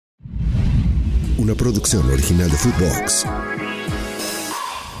Una producción original de FUTVOX.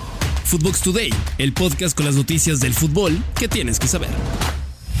 FUTVOX Today, el podcast con las noticias del fútbol que tienes que saber.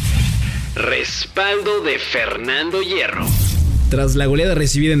 Respaldo de Fernando Hierro. Tras la goleada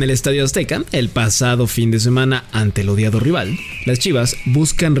recibida en el Estadio Azteca el pasado fin de semana ante el odiado rival, las Chivas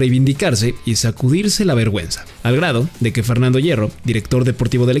buscan reivindicarse y sacudirse la vergüenza, al grado de que Fernando Hierro, director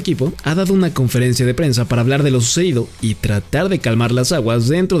deportivo del equipo, ha dado una conferencia de prensa para hablar de lo sucedido y tratar de calmar las aguas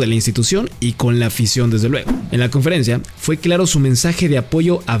dentro de la institución y con la afición desde luego. En la conferencia fue claro su mensaje de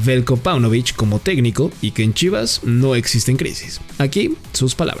apoyo a Paunović como técnico y que en Chivas no existen crisis. Aquí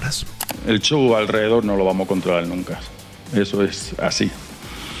sus palabras. El show alrededor no lo vamos a controlar nunca. Eso es así.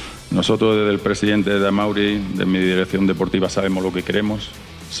 Nosotros desde el presidente de Mauri, de mi dirección deportiva, sabemos lo que queremos,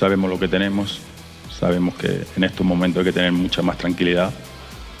 sabemos lo que tenemos, sabemos que en estos momentos hay que tener mucha más tranquilidad.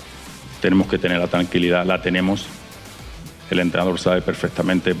 Tenemos que tener la tranquilidad, la tenemos. El entrenador sabe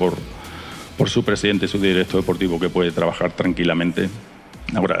perfectamente por su presidente y su director deportivo que puede trabajar tranquilamente.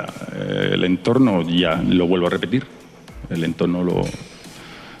 Ahora, el entorno, ya lo vuelvo a repetir, el entorno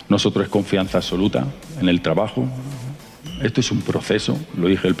nosotros es confianza absoluta en el trabajo. Esto es un proceso, lo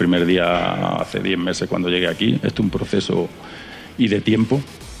dije el primer día hace 10 meses cuando llegué aquí, esto es un proceso y de tiempo,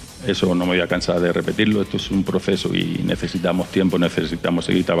 eso no me voy a cansar de repetirlo, esto es un proceso y necesitamos tiempo, necesitamos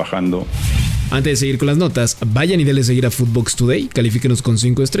seguir trabajando. Antes de seguir con las notas, vayan y denle seguir a FUTVOX Today, califíquenos con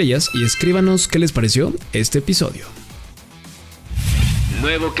 5 estrellas y escríbanos qué les pareció este episodio.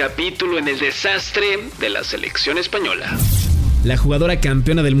 Nuevo capítulo en el desastre de la selección española. La jugadora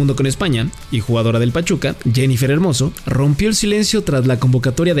campeona del mundo con España y jugadora del Pachuca, Jenni Hermoso, rompió el silencio tras la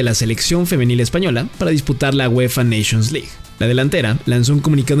convocatoria de la selección femenil española para disputar la UEFA Nations League. La delantera lanzó un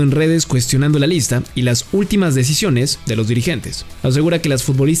comunicado en redes cuestionando la lista y las últimas decisiones de los dirigentes. Asegura que las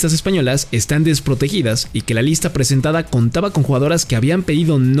futbolistas españolas están desprotegidas y que la lista presentada contaba con jugadoras que habían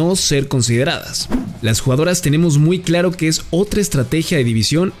pedido no ser consideradas. Las jugadoras tenemos muy claro que es otra estrategia de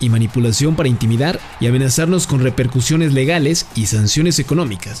división y manipulación para intimidar y amenazarnos con repercusiones legales y sanciones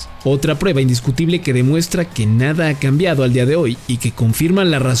económicas. Otra prueba indiscutible que demuestra que nada ha cambiado al día de hoy y que confirma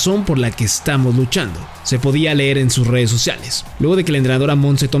la razón por la que estamos luchando. Se podía leer en sus redes sociales. Luego de que la entrenadora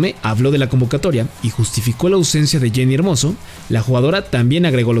Montse Tomé habló de la convocatoria y justificó la ausencia de Jenni Hermoso, la jugadora también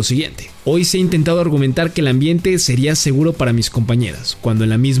agregó lo siguiente: hoy se ha intentado argumentar que el ambiente sería seguro para mis compañeras, cuando en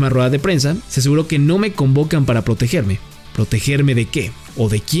la misma rueda de prensa se aseguró que no me convocan para protegerme. ¿Protegerme de qué? ¿O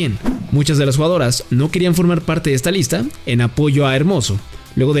de quién? Muchas de las jugadoras no querían formar parte de esta lista en apoyo a Hermoso,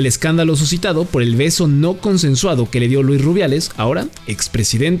 luego del escándalo suscitado por el beso no consensuado que le dio Luis Rubiales, ahora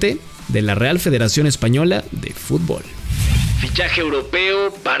expresidente de la Real Federación Española de Fútbol. Fichaje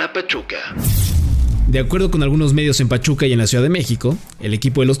europeo para Pachuca. De acuerdo con algunos medios en Pachuca y en la Ciudad de México, el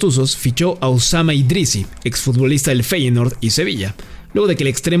equipo de los Tuzos fichó a Osama Idrissi, exfutbolista del Feyenoord y Sevilla, luego de que el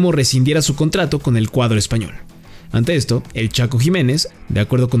extremo rescindiera su contrato con el cuadro español. Ante esto, el Chaco Jiménez, de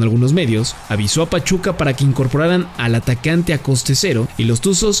acuerdo con algunos medios, avisó a Pachuca para que incorporaran al atacante a coste cero y los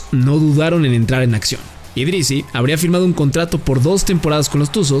Tuzos no dudaron en entrar en acción. Idrissi habría firmado un contrato por 2 temporadas con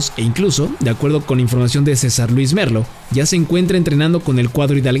los Tuzos e incluso, de acuerdo con información de César Luis Merlo, ya se encuentra entrenando con el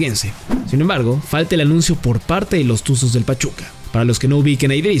cuadro hidalguense. Sin embargo, falta el anuncio por parte de los Tuzos del Pachuca. Para los que no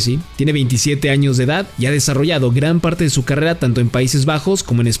ubiquen a Idrissi, tiene 27 años de edad y ha desarrollado gran parte de su carrera tanto en Países Bajos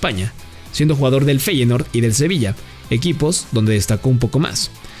como en España, siendo jugador del Feyenoord y del Sevilla, equipos donde destacó un poco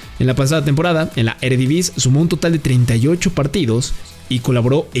más. En la pasada temporada, en la Eredivisie, sumó un total de 38 partidos y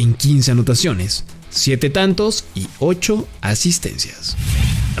colaboró en 15 anotaciones, 7 tantos y 8 asistencias.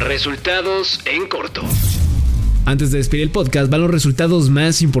 Resultados en corto. Antes de despedir el podcast, van los resultados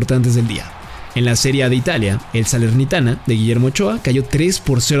más importantes del día. En la Serie A de Italia, el Salernitana de Guillermo Ochoa cayó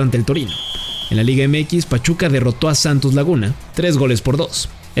 3-0 ante el Torino. En la Liga MX, Pachuca derrotó a Santos Laguna 3-2.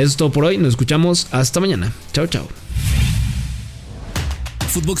 Eso es todo por hoy, nos escuchamos hasta mañana. Chao, chao.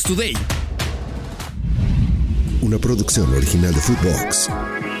 FUTVOX Today. Una producción original de FUTVOX.